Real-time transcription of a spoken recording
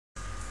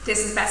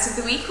This is Best of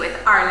the Week with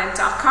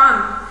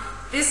Ireland.com.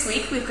 This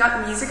week we've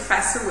got Music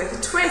Festival with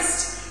a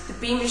twist. The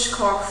Beamish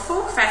Cork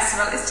Folk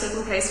Festival is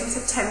taking place from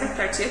September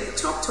 30th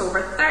to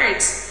October 3rd.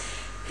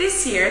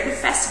 This year the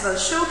festival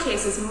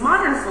showcases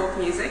modern folk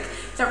music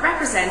that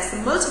represents the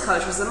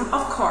multiculturalism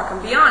of Cork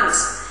and beyond.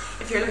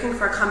 If you're looking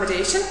for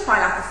accommodation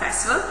while at the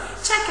festival,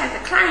 check out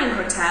the Clarion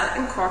Hotel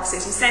in Cork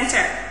City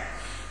Centre.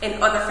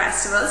 In other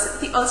festivals,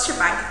 the Ulster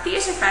Bank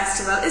Theatre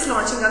Festival is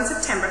launching on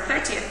September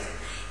 30th.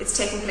 It's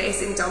taking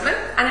place in Dublin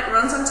and it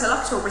runs until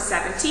October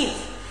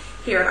 17th.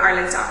 Here at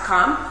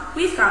Ireland.com,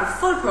 we've got a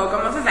full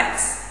programme of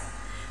events.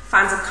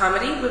 Fans of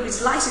comedy will be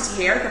delighted to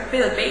hear that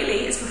Bill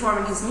Bailey is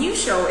performing his new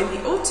show in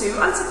the O2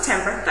 on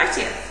September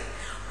 30th.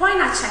 Why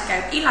not check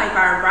out Eli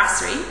Bar &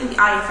 Brasserie in the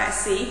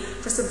IFSC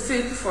for some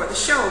food before the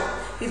show?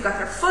 We've got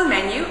their full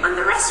menu on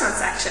the restaurant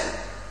section.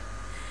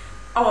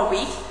 All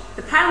week,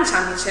 the Pound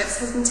Championships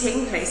has been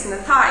taking place in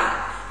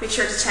Athy. Make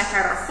sure to check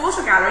out our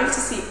photo gallery to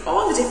see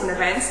all the different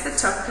events that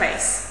took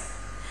place.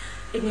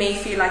 It may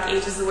feel like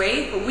ages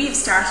away, but we've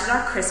started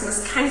our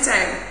Christmas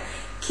countdown.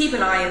 Keep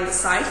an eye on the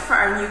site for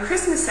our new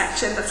Christmas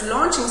section that's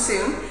launching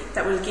soon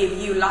that will give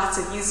you lots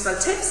of useful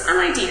tips and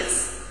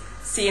ideas.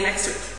 See you next week.